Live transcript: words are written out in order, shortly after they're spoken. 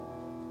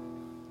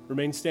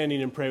Remain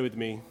standing and pray with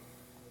me.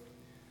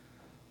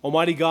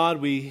 Almighty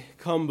God, we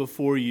come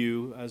before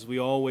you, as we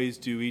always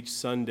do each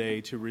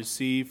Sunday, to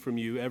receive from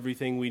you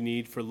everything we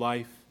need for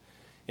life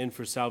and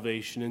for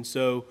salvation. And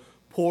so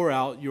pour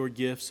out your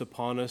gifts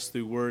upon us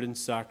through word and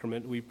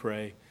sacrament, we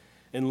pray.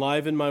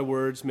 Enliven my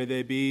words, may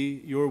they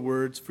be your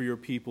words for your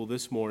people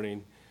this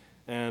morning,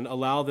 and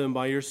allow them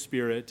by your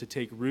Spirit to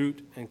take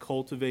root and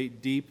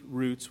cultivate deep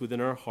roots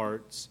within our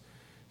hearts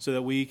so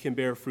that we can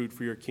bear fruit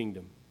for your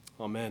kingdom.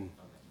 Amen.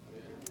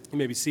 You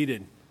may be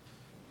seated.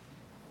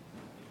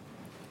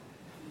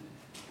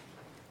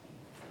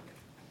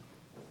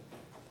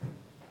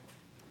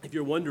 If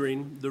you're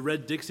wondering, the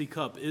red Dixie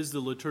cup is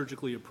the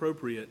liturgically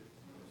appropriate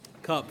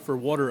cup for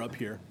water up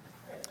here.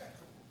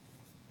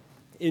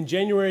 In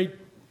January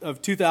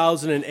of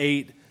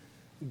 2008,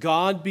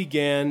 God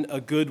began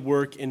a good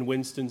work in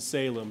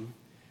Winston-Salem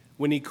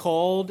when he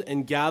called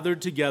and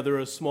gathered together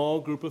a small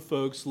group of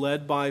folks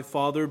led by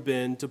Father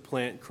Ben to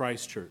plant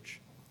Christ Church.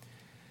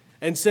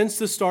 And since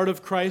the start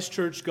of Christ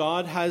Church,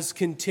 God has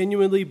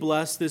continually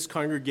blessed this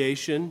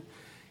congregation.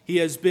 He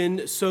has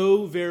been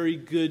so very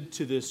good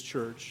to this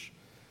church.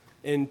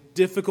 In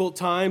difficult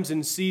times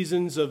and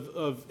seasons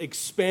of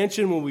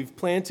expansion when we've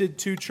planted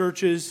two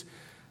churches,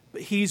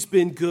 he's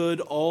been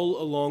good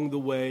all along the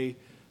way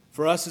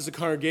for us as a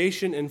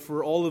congregation and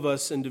for all of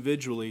us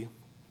individually.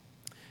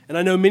 And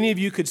I know many of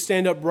you could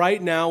stand up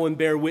right now and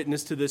bear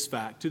witness to this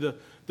fact, to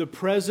the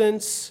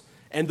presence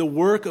and the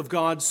work of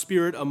God's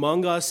Spirit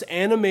among us,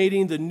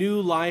 animating the new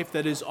life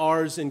that is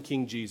ours in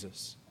King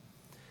Jesus.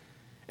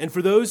 And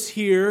for those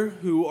here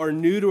who are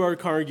new to our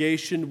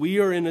congregation, we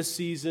are in a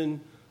season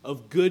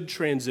of good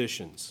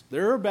transitions.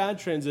 There are bad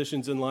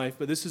transitions in life,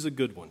 but this is a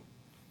good one.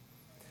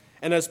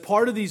 And as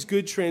part of these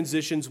good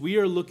transitions, we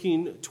are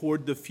looking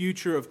toward the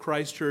future of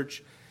Christ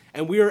Church,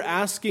 and we are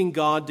asking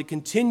God to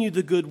continue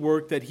the good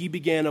work that he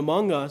began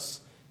among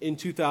us in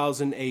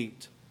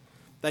 2008.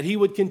 That he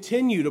would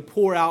continue to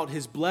pour out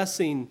his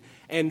blessing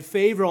and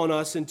favor on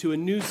us into a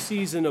new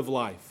season of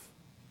life.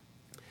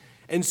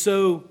 And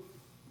so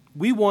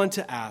we want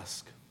to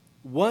ask,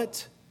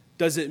 what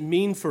does it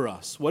mean for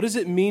us? What does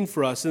it mean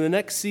for us in the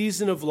next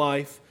season of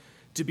life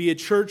to be a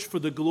church for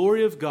the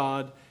glory of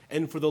God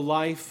and for the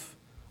life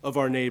of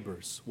our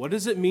neighbors? What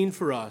does it mean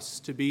for us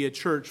to be a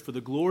church for the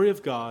glory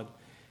of God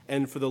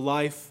and for the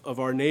life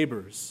of our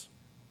neighbors?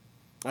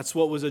 That's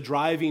what was a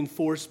driving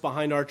force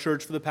behind our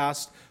church for the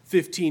past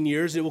 15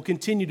 years. It will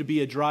continue to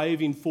be a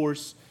driving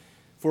force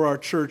for our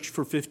church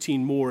for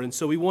 15 more. And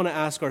so we want to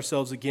ask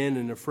ourselves again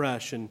and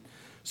afresh. And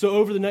so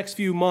over the next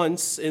few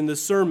months in the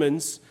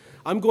sermons,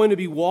 I'm going to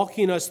be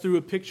walking us through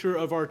a picture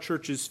of our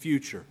church's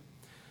future.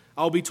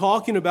 I'll be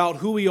talking about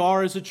who we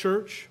are as a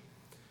church,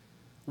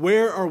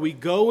 where are we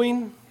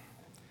going,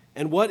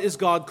 and what is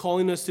God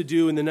calling us to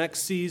do in the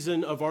next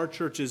season of our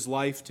church's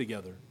life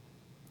together.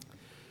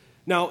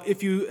 Now,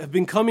 if you have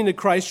been coming to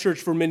Christ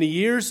Church for many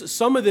years,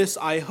 some of this,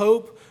 I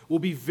hope, will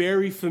be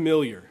very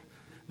familiar.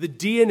 The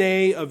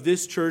DNA of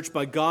this church,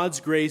 by God's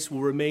grace,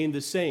 will remain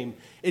the same.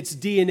 It's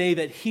DNA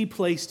that he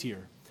placed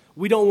here.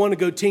 We don't want to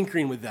go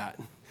tinkering with that.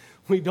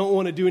 We don't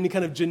want to do any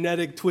kind of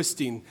genetic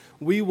twisting.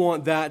 We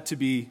want that to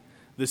be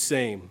the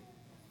same.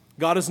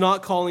 God is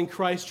not calling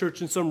Christ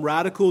Church in some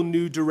radical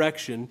new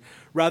direction.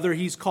 Rather,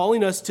 he's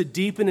calling us to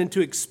deepen and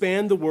to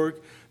expand the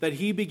work that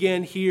he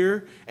began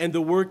here and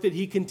the work that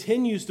he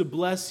continues to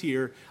bless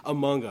here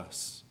among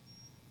us.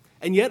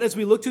 And yet, as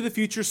we look to the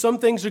future, some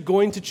things are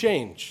going to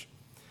change.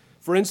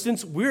 For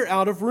instance, we're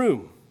out of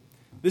room.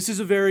 There's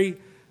very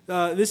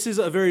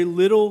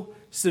little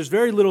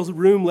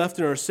room left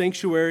in our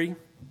sanctuary.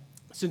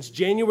 Since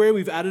January,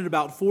 we've added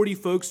about 40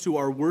 folks to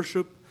our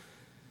worship.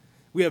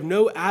 We have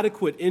no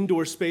adequate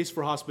indoor space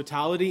for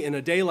hospitality. In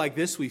a day like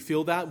this, we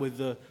feel that with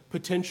the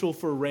potential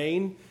for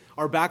rain.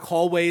 Our back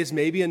hallway is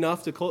maybe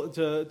enough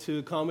to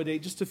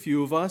accommodate just a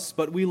few of us,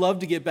 but we love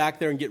to get back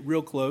there and get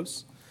real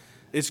close.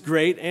 It's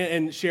great,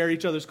 and share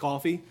each other's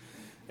coffee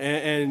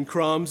and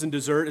crumbs and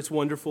dessert. It's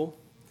wonderful.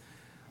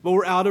 But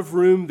we're out of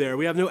room there.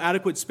 We have no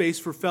adequate space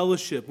for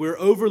fellowship. We're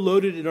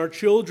overloaded in our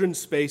children's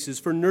spaces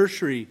for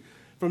nursery,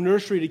 from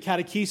nursery to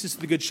catechesis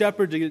to the Good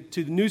Shepherd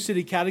to the New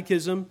City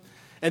Catechism.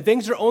 And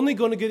things are only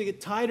going to get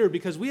tighter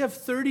because we have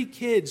 30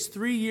 kids,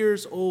 3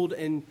 years old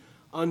and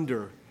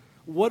under.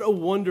 What a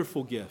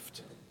wonderful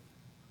gift.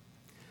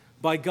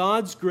 By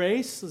God's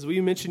grace, as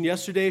we mentioned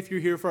yesterday, if you're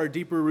here for our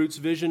Deeper Roots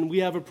vision, we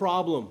have a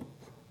problem.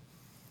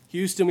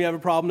 Houston, we have a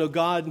problem. No,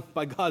 God,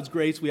 by God's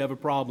grace, we have a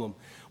problem.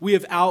 We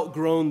have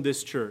outgrown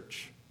this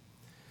church.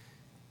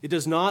 It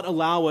does not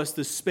allow us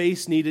the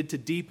space needed to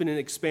deepen and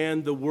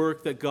expand the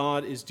work that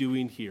God is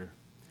doing here.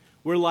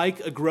 We're like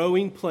a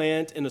growing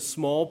plant in a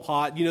small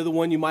pot. You know, the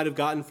one you might have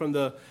gotten from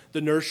the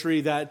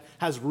nursery that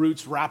has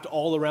roots wrapped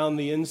all around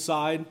the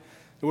inside.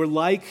 We're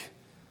like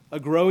a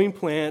growing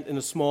plant in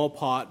a small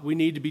pot. We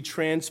need to be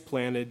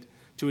transplanted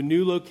to a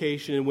new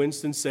location in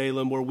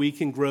Winston-Salem where we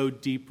can grow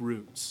deep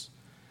roots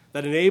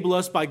that enable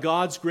us by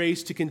God's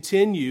grace to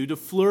continue to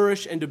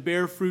flourish and to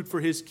bear fruit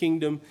for his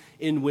kingdom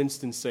in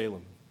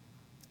Winston-Salem.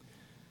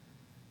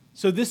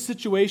 So this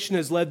situation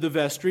has led the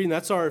vestry, and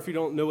that's our, if you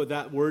don't know what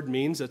that word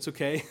means, that's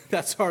okay.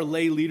 That's our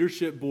lay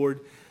leadership board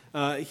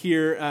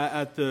here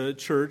at the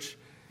church.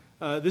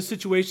 This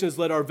situation has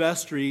led our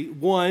vestry,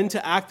 one,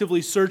 to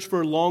actively search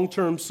for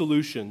long-term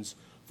solutions,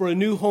 for a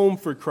new home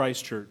for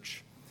Christ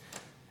Church.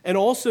 And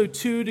also,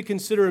 two, to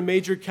consider a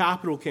major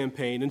capital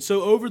campaign. And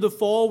so over the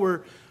fall,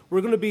 we're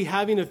going to be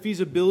having a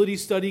feasibility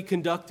study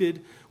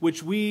conducted,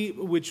 which we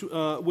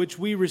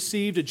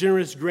received a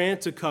generous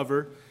grant to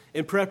cover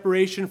in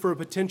preparation for a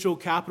potential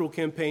capital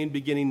campaign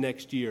beginning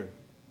next year.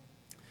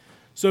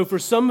 So for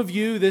some of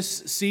you, this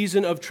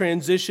season of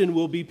transition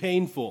will be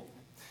painful.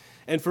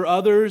 And for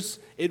others,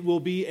 it will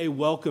be a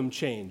welcome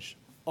change.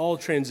 All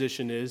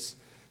transition is.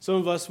 Some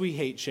of us, we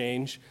hate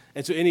change,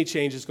 and so any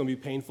change is going to be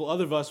painful.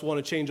 Other of us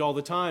want to change all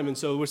the time, and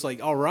so we're just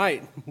like, all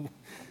right,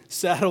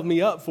 saddle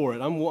me up for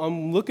it.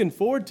 I'm looking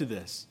forward to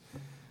this.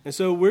 And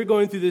so we're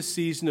going through this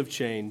season of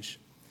change.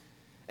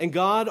 And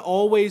God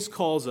always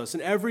calls us,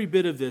 and every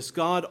bit of this,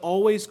 God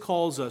always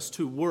calls us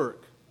to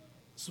work.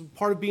 It's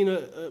part of being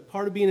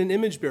an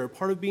image bearer,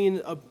 part of being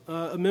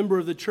a member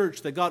of the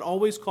church, that God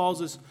always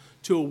calls us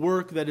to a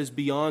work that is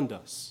beyond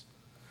us,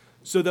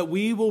 so that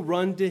we will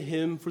run to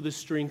Him for the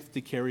strength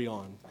to carry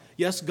on.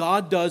 Yes,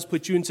 God does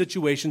put you in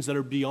situations that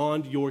are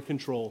beyond your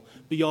control,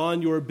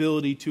 beyond your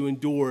ability to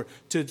endure,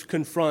 to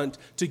confront,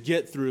 to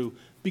get through,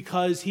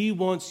 because He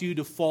wants you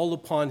to fall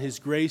upon His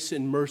grace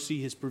and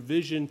mercy, His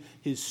provision,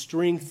 His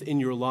strength in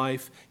your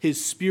life,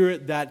 His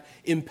Spirit that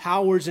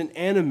empowers and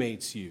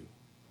animates you.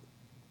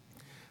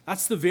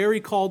 That's the very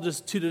call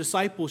to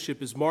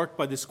discipleship is marked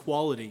by this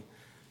quality.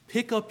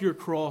 Pick up your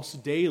cross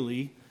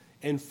daily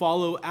and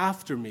follow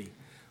after me.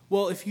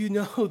 Well, if you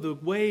know the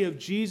way of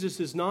Jesus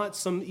is not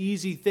some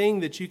easy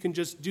thing that you can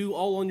just do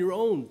all on your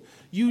own,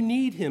 you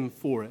need Him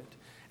for it.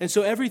 And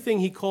so everything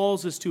He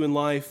calls us to in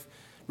life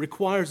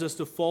requires us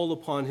to fall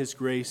upon His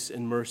grace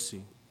and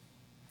mercy.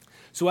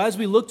 So as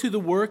we look to the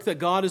work that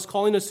God is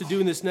calling us to do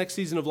in this next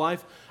season of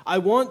life, I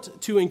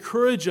want to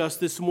encourage us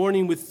this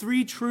morning with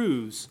 3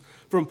 truths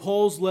from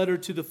Paul's letter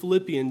to the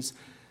Philippians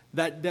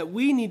that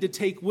we need to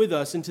take with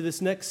us into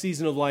this next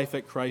season of life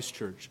at Christ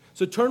Church.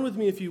 So turn with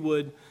me, if you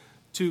would,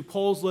 to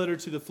Paul's letter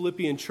to the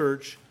Philippian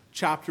church,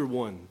 chapter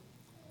 1.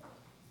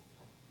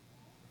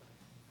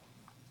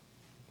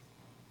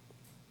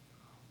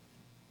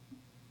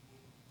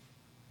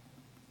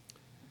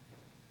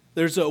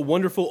 There's a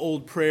wonderful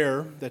old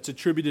prayer that's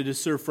attributed to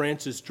Sir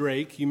Francis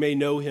Drake. You may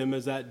know him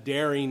as that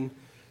daring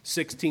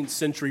 16th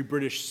century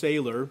British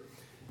sailor.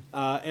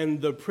 And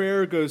the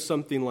prayer goes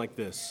something like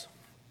this.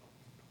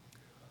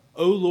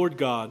 O Lord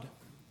God,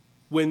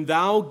 when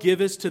Thou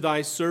givest to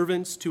Thy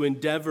servants to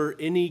endeavor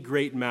any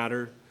great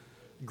matter,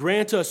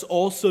 grant us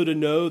also to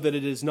know that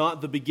it is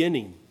not the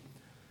beginning,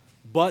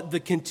 but the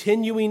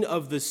continuing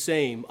of the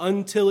same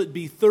until it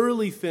be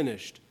thoroughly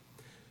finished,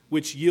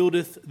 which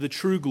yieldeth the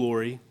true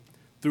glory,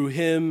 through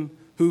Him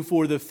who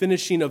for the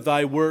finishing of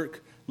Thy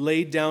work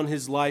laid down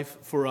His life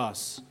for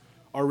us,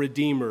 our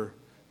Redeemer,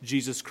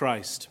 Jesus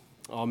Christ.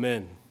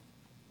 Amen.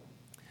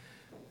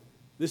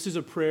 This is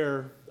a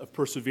prayer of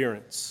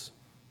perseverance,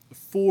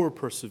 for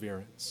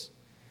perseverance.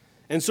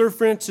 And Sir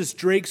Francis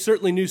Drake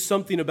certainly knew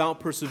something about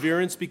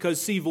perseverance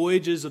because sea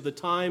voyages of the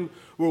time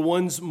were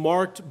ones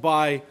marked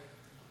by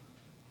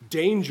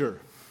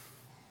danger,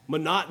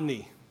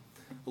 monotony,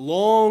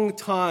 long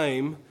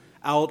time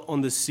out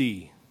on the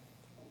sea.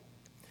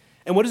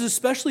 And what is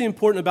especially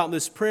important about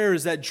this prayer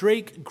is that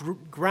Drake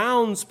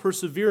grounds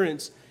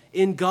perseverance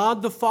in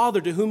God the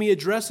Father, to whom he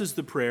addresses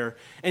the prayer,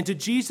 and to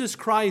Jesus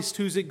Christ,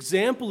 whose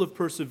example of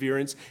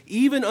perseverance,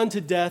 even unto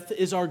death,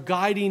 is our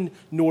guiding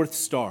North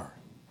Star.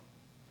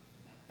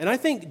 And I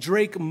think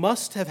Drake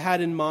must have had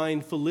in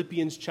mind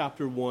Philippians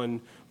chapter 1,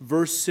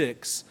 verse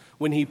 6,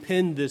 when he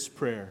penned this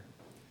prayer.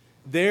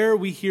 There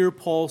we hear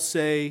Paul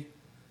say,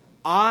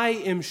 I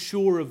am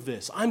sure of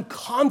this, I'm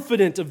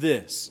confident of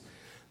this,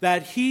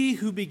 that He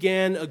who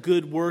began a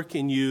good work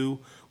in you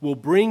will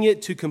bring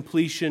it to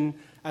completion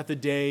at the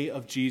day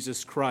of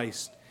Jesus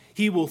Christ.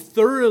 He will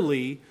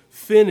thoroughly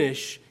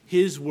finish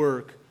His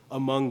work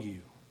among you.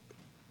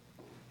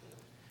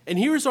 And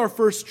here's our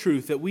first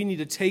truth that we need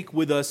to take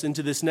with us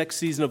into this next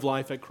season of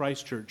life at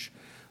Christ Church.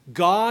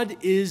 God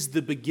is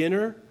the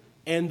beginner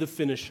and the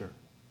finisher.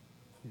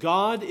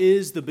 God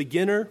is the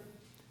beginner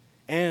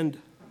and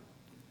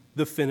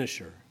the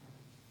finisher.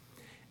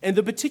 And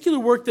the particular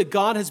work that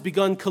God has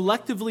begun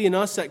collectively in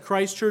us at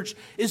Christ Church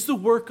is the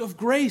work of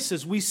grace,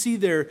 as we see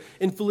there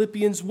in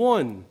Philippians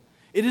 1.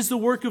 It is the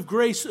work of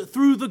grace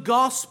through the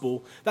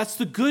gospel. That's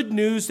the good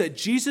news that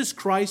Jesus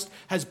Christ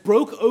has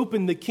broke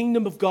open the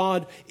kingdom of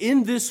God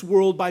in this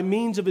world by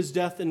means of His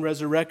death and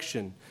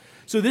resurrection.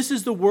 So this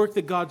is the work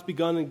that God's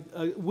begun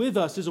with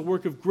us, is a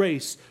work of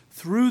grace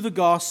through the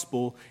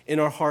gospel in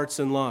our hearts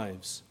and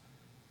lives.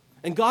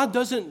 And God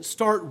doesn't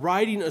start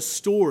writing a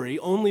story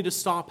only to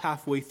stop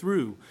halfway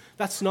through.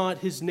 That's not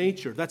His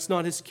nature. That's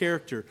not His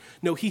character.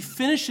 No, He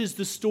finishes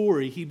the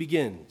story He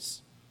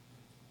begins.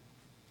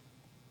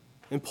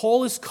 And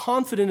Paul is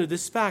confident of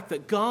this fact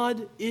that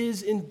God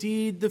is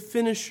indeed the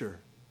finisher.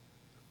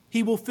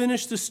 He will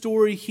finish the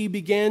story he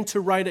began to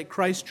write at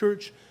Christ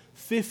Church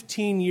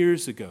 15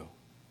 years ago.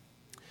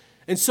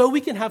 And so we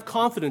can have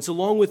confidence,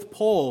 along with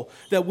Paul,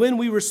 that when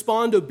we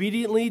respond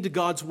obediently to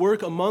God's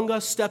work among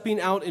us, stepping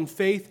out in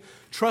faith,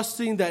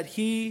 trusting that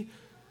He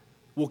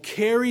will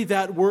carry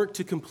that work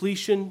to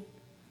completion,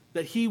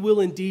 that He will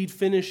indeed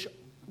finish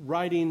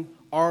writing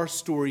our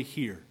story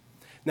here.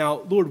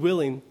 Now, Lord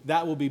willing,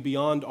 that will be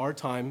beyond our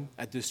time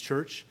at this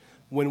church,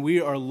 when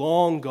we are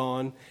long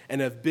gone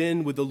and have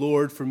been with the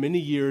Lord for many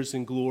years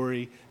in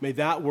glory. May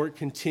that work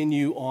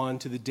continue on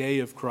to the day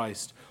of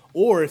Christ.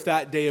 Or if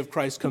that day of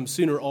Christ comes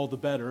sooner, all the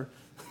better.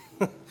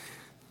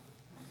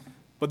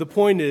 But the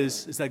point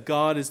is that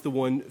God is the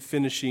one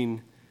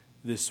finishing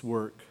this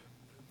work.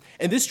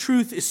 And this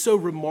truth is so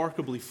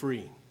remarkably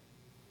freeing.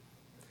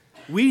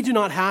 We do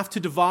not have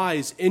to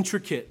devise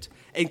intricate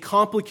and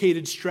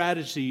complicated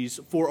strategies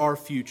for our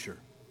future.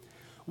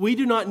 We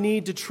do not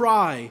need to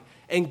try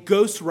and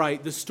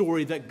ghostwrite the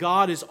story that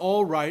God is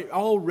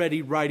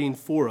already writing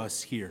for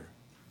us here.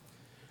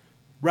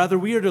 Rather,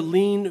 we are to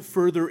lean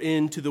further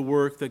into the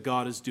work that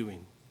God is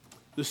doing,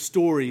 the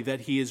story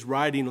that He is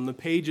writing on the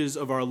pages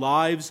of our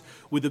lives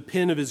with the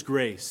pen of His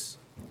grace.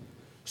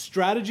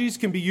 Strategies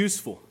can be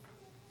useful,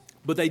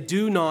 but they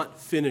do not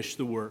finish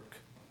the work.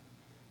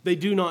 They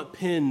do not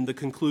pen the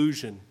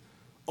conclusion.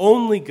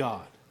 Only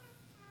God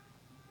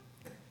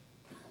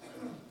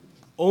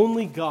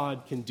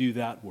can do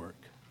that work.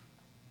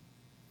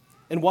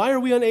 And why are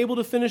we unable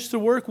to finish the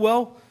work?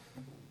 Well,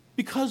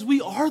 because we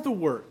are the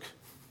work.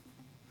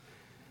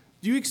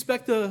 Do you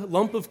expect a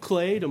lump of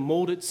clay to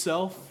mold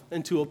itself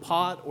into a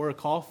pot or a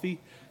coffee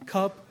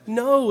cup?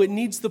 No, it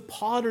needs the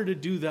potter to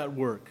do that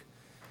work.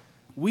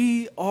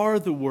 We are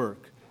the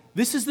work.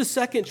 This is the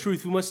second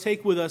truth we must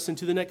take with us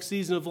into the next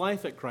season of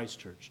life at Christ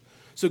Church.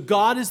 So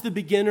God is the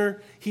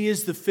beginner. He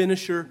is the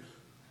finisher.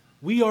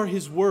 We are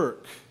His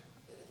work.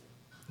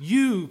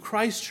 You,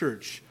 Christ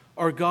Church,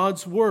 are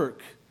God's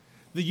work.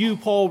 The you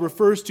Paul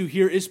refers to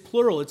here is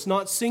plural. It's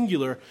not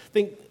singular. I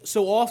think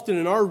so often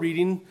in our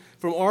reading,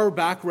 from our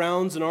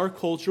backgrounds and our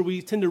culture, we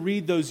tend to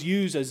read those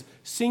yous as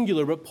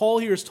singular. But Paul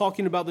here is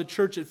talking about the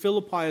church at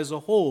Philippi as a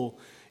whole.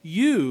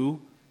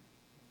 You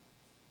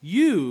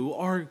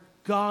are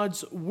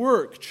God's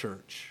work,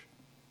 church.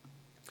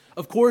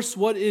 Of course,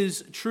 what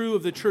is true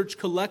of the church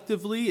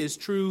collectively is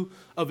true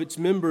of its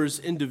members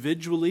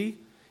individually.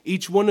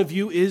 Each one of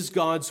you is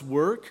God's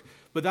work,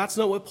 but that's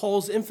not what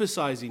Paul's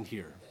emphasizing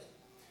here.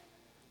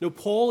 No,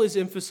 Paul is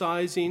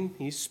emphasizing,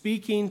 he's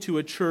speaking to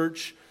a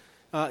church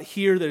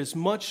here that is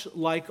much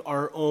like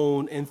our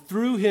own, and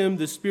through him,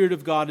 the Spirit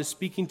of God is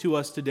speaking to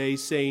us today,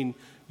 saying,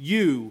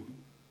 you,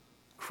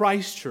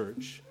 Christ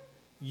Church,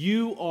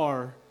 you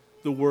are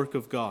the work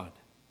of God.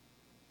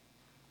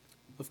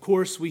 Of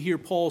course, we hear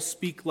Paul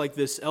speak like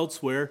this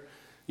elsewhere.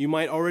 You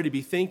might already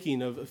be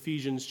thinking of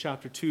Ephesians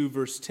chapter 2,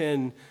 verse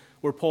 10,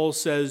 where Paul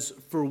says,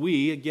 for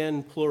we,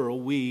 again plural,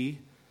 we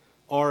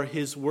are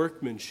His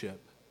workmanship,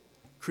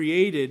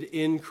 created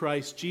in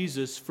Christ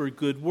Jesus for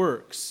good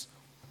works.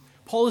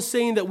 Paul is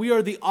saying that we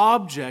are the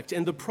object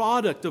and the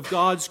product of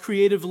God's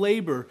creative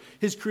labor,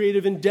 His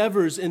creative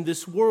endeavors in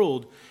this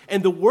world.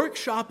 And the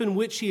workshop in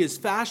which He is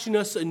fashioning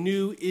us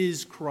anew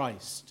is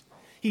Christ.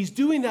 He's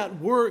doing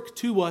that work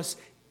to us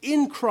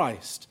in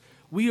Christ.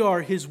 We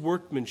are His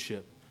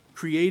workmanship,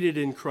 created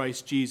in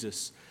Christ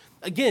Jesus.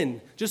 Again,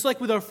 just like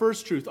with our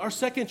first truth, our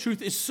second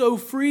truth is so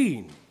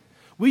freeing.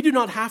 We do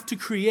not have to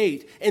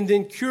create and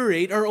then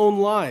curate our own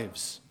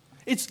lives.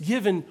 It's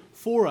given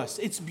for us.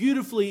 It's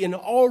beautifully and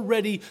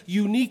already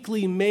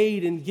uniquely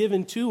made and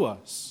given to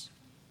us.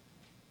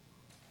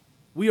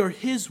 We are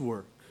His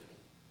work.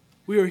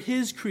 We are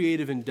His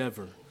creative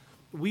endeavor.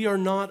 We are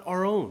not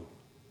our own.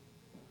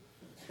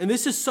 And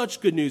this is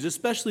such good news,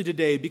 especially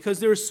today, because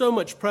there is so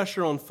much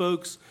pressure on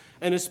folks,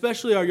 and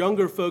especially our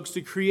younger folks,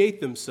 to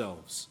create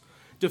themselves,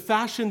 to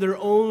fashion their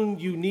own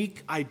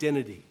unique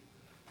identity.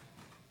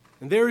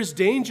 And there is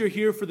danger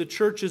here for the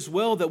church as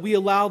well that we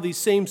allow these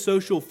same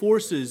social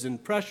forces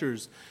and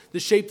pressures to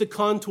shape the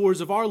contours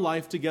of our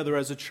life together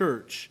as a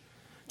church,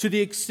 to the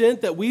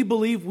extent that we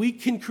believe we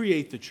can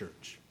create the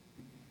church,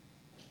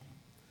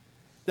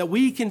 that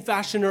we can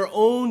fashion our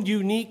own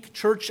unique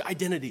church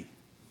identity.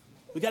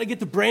 We got to get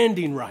the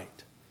branding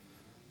right.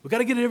 We got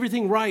to get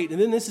everything right, and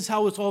then this is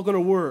how it's all going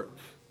to work.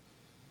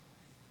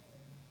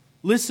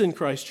 Listen,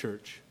 Christ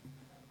Church,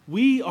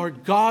 we are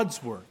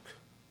God's work.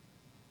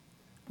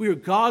 We are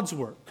God's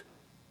work.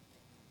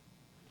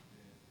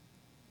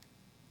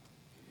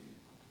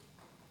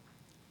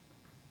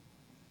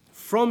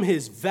 From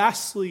His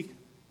vastly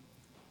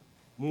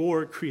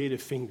more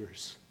creative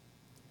fingers,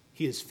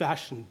 He has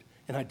fashioned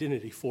an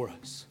identity for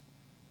us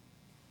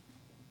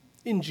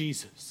in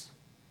Jesus.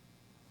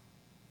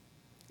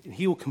 And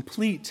He will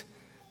complete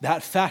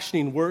that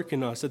fashioning work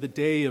in us at the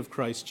day of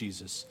Christ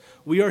Jesus.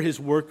 We are His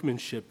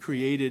workmanship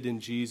created in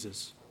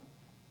Jesus.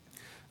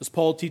 As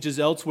Paul teaches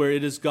elsewhere,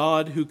 it is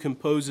God who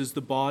composes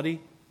the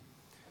body.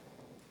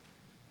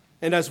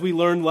 And as we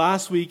learned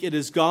last week, it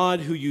is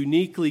God who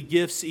uniquely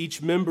gifts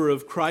each member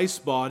of Christ's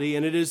body,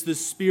 and it is the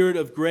Spirit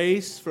of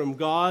grace from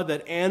God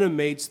that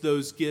animates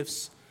those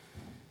gifts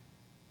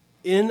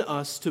in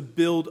us to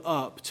build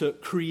up, to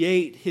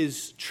create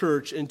His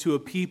church into a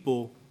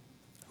people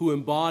who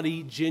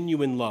embody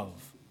genuine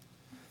love.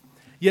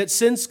 Yet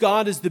since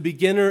God is the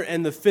beginner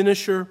and the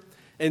finisher,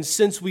 and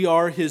since we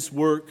are His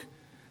work,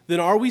 then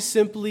are we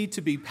simply to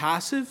be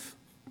passive?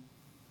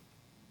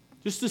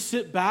 Just to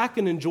sit back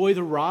and enjoy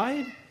the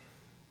ride?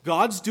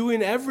 God's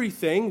doing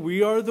everything.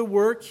 We are the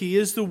work. He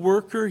is the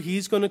worker.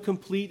 He's going to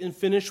complete and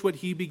finish what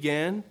He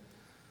began.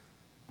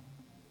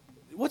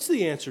 What's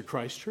the answer,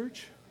 Christ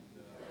Church?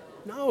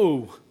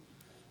 No.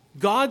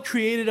 God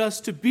created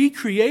us to be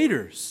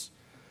creators,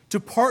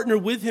 to partner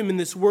with Him in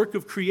this work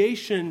of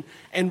creation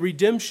and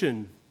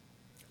redemption.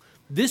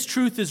 This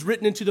truth is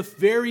written into the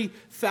very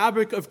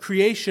fabric of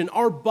creation.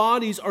 Our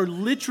bodies are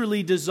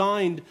literally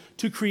designed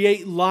to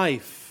create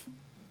life.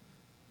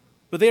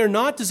 But they are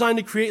not designed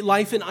to create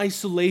life in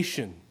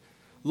isolation.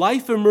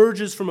 Life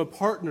emerges from a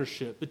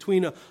partnership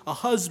between a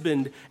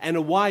husband and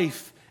a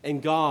wife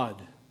and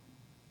God.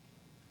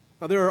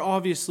 Now, there are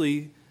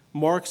obviously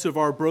marks of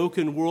our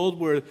broken world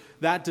where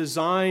that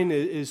design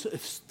is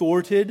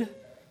thwarted,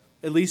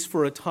 at least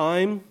for a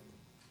time.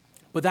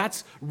 But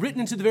that's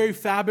written into the very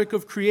fabric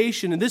of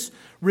creation. And this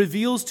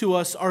reveals to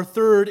us our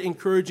third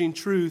encouraging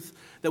truth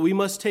that we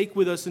must take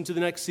with us into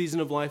the next season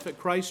of life at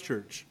Christ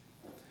Church.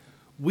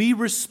 We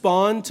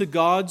respond to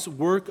God's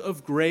work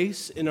of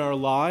grace in our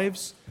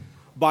lives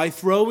by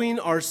throwing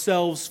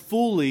ourselves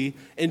fully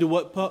into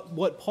what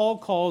Paul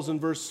calls in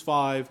verse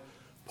 5,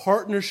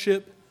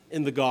 partnership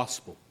in the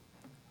gospel.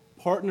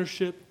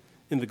 Partnership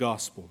in the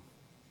gospel.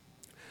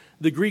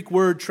 The Greek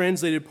word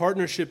translated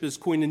partnership is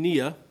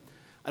koinonia.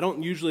 I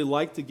don't usually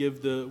like to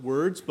give the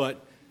words,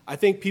 but I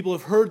think people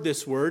have heard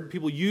this word.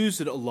 People use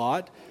it a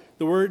lot.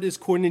 The word is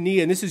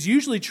koinonia, and this is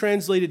usually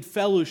translated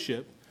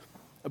fellowship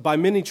by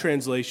many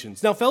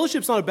translations. Now,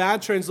 fellowship's not a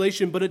bad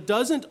translation, but it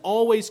doesn't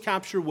always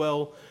capture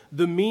well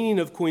the meaning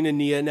of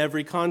koinonia in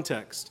every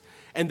context.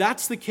 And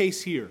that's the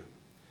case here.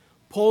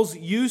 Paul's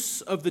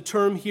use of the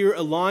term here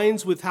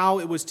aligns with how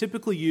it was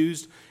typically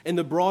used in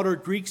the broader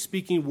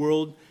Greek-speaking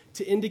world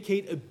to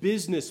indicate a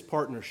business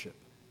partnership.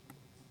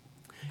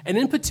 And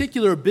in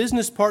particular, a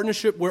business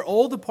partnership where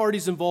all the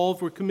parties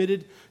involved were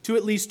committed to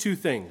at least two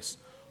things.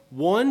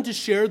 One, to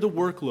share the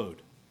workload,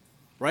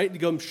 right? To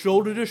go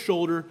shoulder to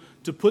shoulder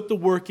to put the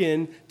work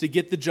in to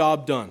get the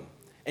job done.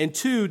 And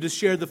two, to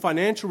share the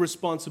financial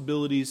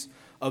responsibilities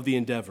of the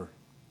endeavor.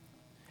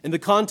 In the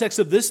context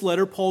of this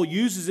letter, Paul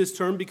uses this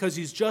term because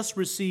he's just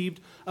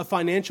received a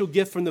financial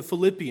gift from the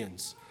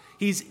Philippians.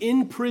 He's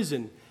in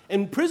prison,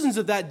 and prisons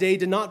of that day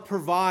did not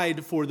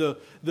provide for the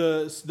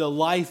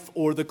life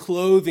or the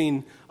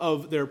clothing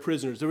of their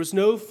prisoners. There was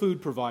no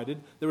food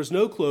provided. There was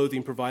no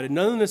clothing provided.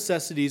 None of the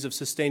necessities of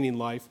sustaining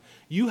life.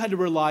 You had to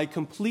rely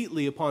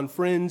completely upon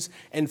friends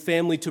and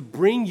family to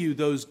bring you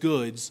those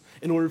goods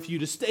in order for you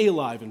to stay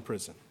alive in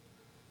prison.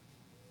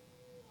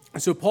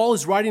 And so Paul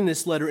is writing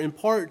this letter in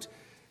part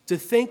to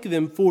thank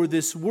them for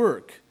this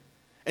work.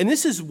 And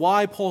this is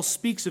why Paul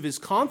speaks of his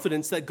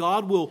confidence that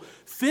God will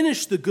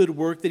finish the good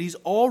work that He's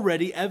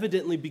already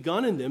evidently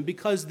begun in them,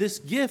 because this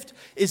gift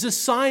is a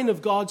sign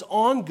of God's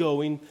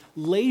ongoing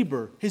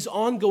labor, His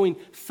ongoing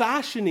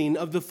fashioning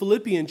of the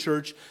Philippian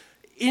church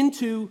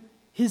into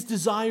His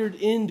desired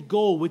end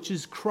goal, which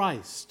is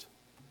Christ,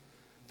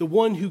 the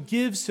one who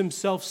gives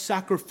Himself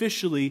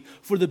sacrificially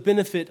for the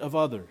benefit of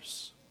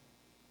others.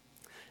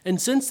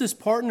 And since this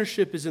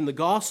partnership is in the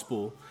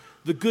gospel,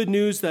 the good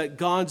news that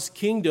God's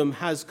kingdom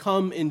has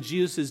come in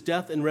Jesus'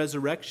 death and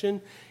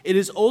resurrection, it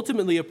is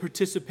ultimately a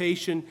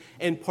participation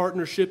and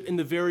partnership in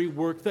the very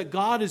work that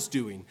God is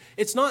doing.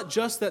 It's not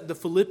just that the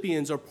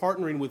Philippians are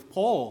partnering with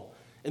Paul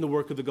in the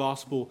work of the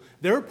gospel.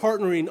 They're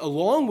partnering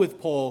along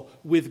with Paul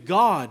with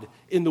God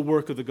in the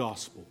work of the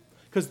gospel.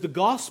 Because the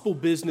gospel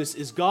business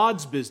is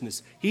God's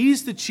business.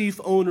 He's the chief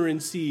owner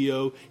and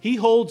CEO. He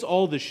holds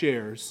all the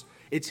shares.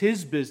 It's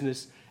His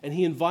business, and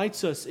He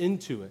invites us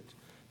into it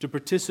to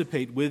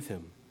participate with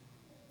Him.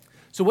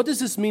 So what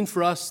does this mean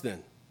for us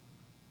then?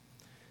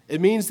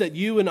 It means that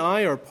you and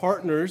I are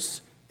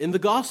partners in the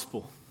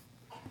gospel.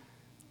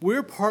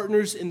 We're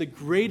partners in the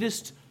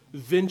greatest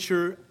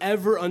venture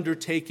ever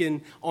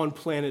undertaken on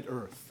planet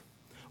Earth.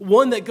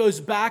 One that goes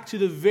back to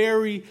the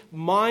very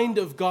mind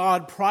of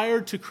God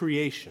prior to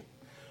creation.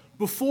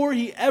 Before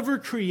He ever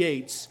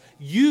creates,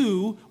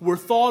 you were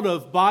thought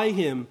of by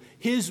Him.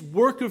 His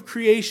work of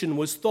creation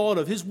was thought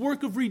of. His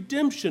work of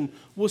redemption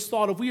was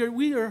thought of. We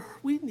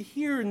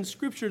hear in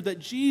Scripture that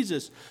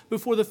Jesus,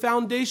 before the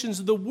foundations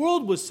of the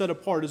world, was set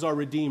apart as our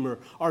Redeemer,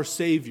 our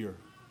Savior.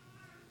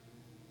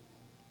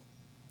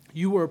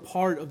 You are a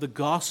part of the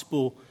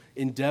gospel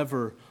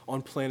endeavor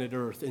on planet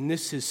Earth, and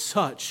this is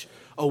such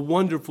a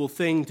wonderful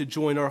thing to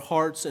join our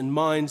hearts and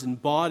minds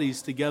and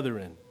bodies together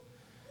in.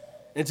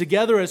 And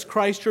together as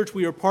Christ Church,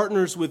 we are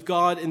partners with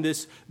God in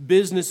this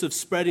business of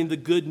spreading the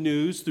good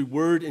news through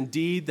word and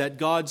deed that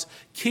God's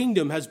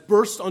kingdom has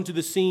burst onto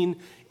the scene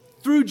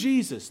through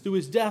Jesus, through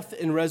his death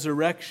and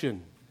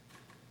resurrection.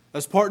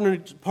 As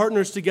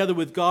partners together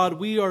with God,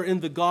 we are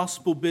in the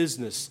gospel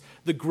business,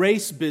 the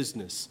grace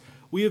business.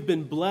 We have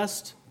been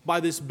blessed by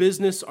this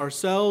business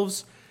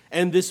ourselves,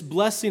 and this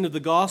blessing of the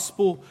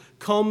gospel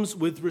comes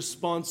with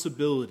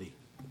responsibility.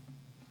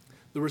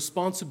 The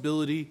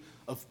responsibility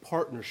of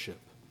partnership.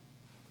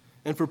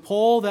 And for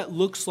Paul, that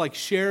looks like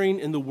sharing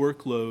in the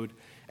workload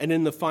and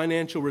in the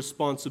financial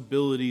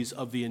responsibilities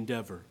of the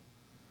endeavor.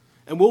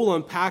 And we'll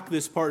unpack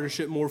this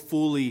partnership more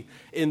fully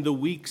in the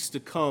weeks to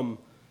come.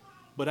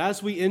 But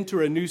as we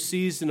enter a new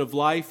season of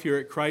life here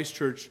at Christ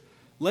Church,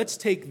 let's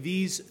take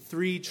these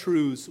three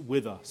truths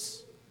with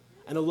us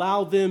and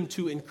allow them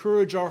to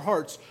encourage our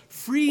hearts,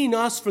 freeing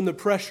us from the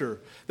pressure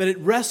that it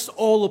rests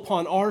all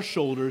upon our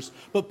shoulders,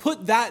 but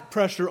put that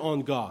pressure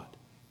on God.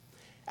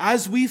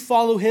 As we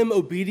follow him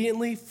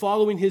obediently,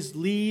 following his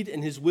lead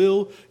and his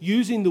will,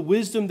 using the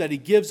wisdom that he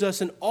gives us,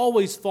 and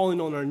always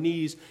falling on our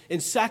knees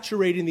and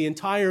saturating the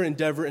entire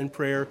endeavor in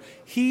prayer,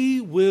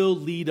 he will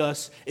lead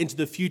us into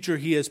the future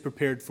he has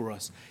prepared for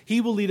us.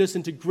 He will lead us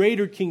into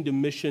greater kingdom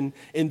mission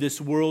in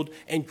this world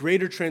and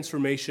greater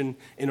transformation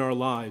in our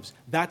lives.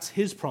 That's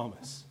his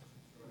promise.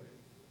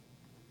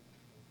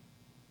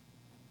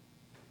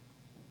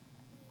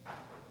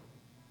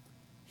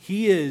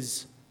 He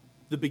is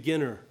the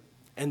beginner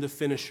and the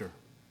finisher.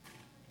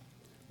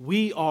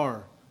 We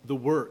are the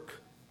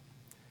work.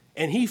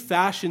 And he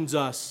fashions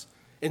us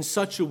in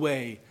such a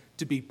way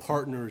to be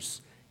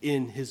partners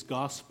in his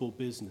gospel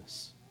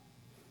business.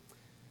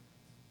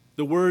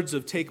 The words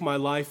of "take my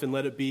life and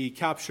let it be"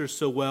 capture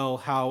so well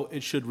how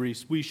we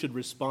should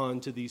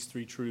respond to these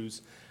three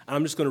truths. And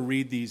I'm just going to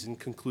read these in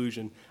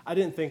conclusion. I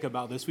didn't think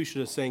about this. We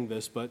should have sang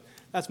this, but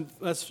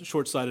that's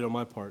short-sighted on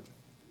my part.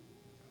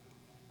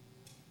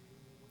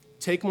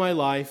 Take my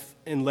life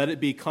and let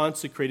it be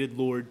consecrated,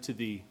 Lord, to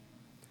thee.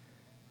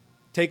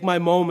 Take my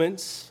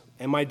moments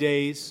and my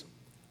days,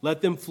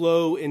 let them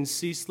flow in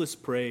ceaseless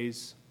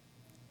praise.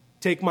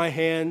 Take my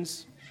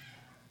hands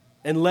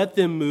and let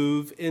them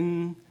move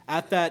in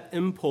at that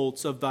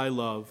impulse of thy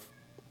love.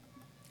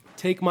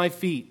 Take my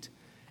feet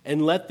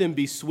and let them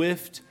be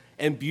swift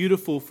and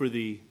beautiful for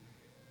thee.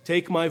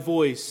 Take my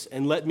voice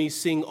and let me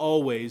sing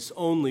always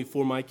only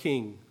for my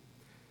King.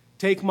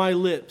 Take my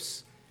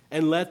lips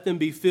and let them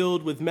be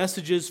filled with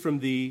messages from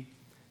thee.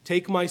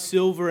 Take my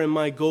silver and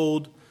my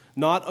gold,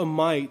 not a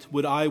mite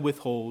would I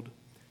withhold.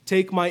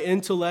 Take my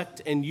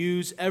intellect and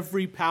use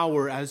every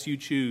power as you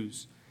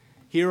choose.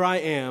 Here I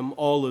am,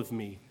 all of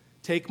me.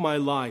 Take my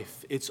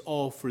life, it's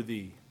all for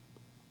thee.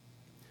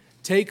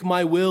 Take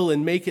my will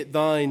and make it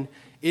thine,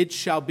 it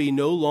shall be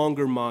no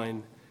longer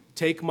mine.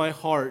 Take my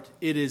heart,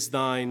 it is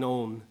thine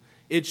own,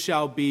 it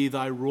shall be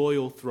thy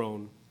royal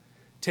throne.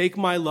 Take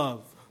my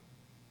love,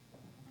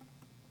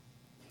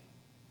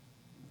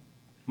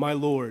 my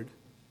Lord,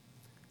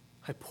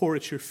 I pour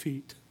at your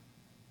feet.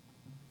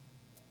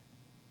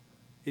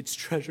 Its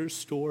treasures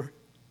store.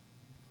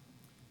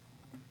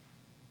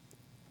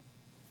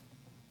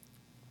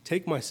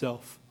 Take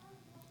myself,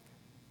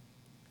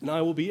 and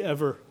I will be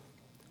ever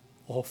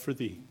all for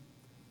thee,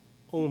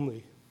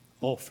 only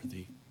all for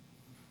thee.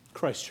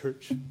 Christ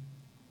Church,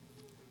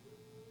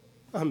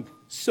 I'm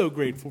so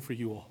grateful for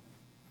you all.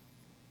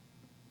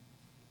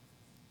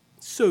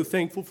 So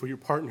thankful for your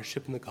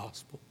partnership in the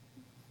gospel.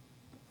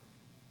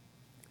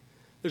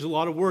 There's a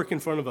lot of work in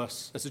front of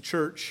us as a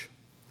church,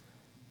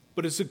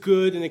 but it's a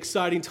good and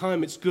exciting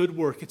time. It's good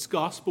work. It's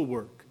gospel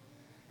work.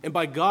 And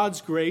by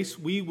God's grace,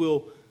 we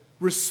will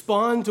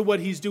respond to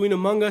what he's doing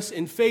among us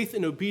in faith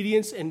and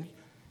obedience. And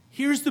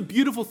here's the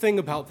beautiful thing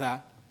about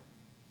that.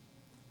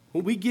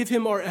 When we give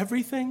him our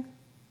everything,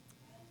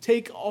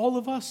 take all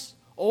of us,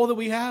 all that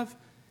we have,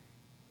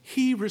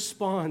 he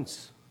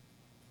responds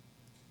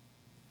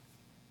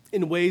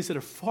in ways that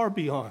are far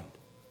beyond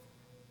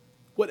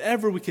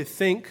whatever we could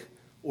think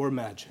or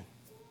imagine.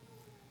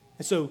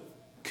 And so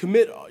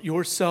commit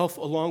yourself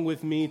along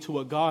with me to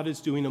what God is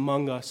doing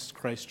among us,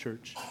 Christ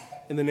Church.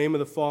 In the name of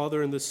the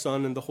Father, and the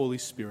Son, and the Holy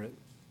Spirit.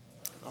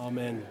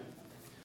 Amen.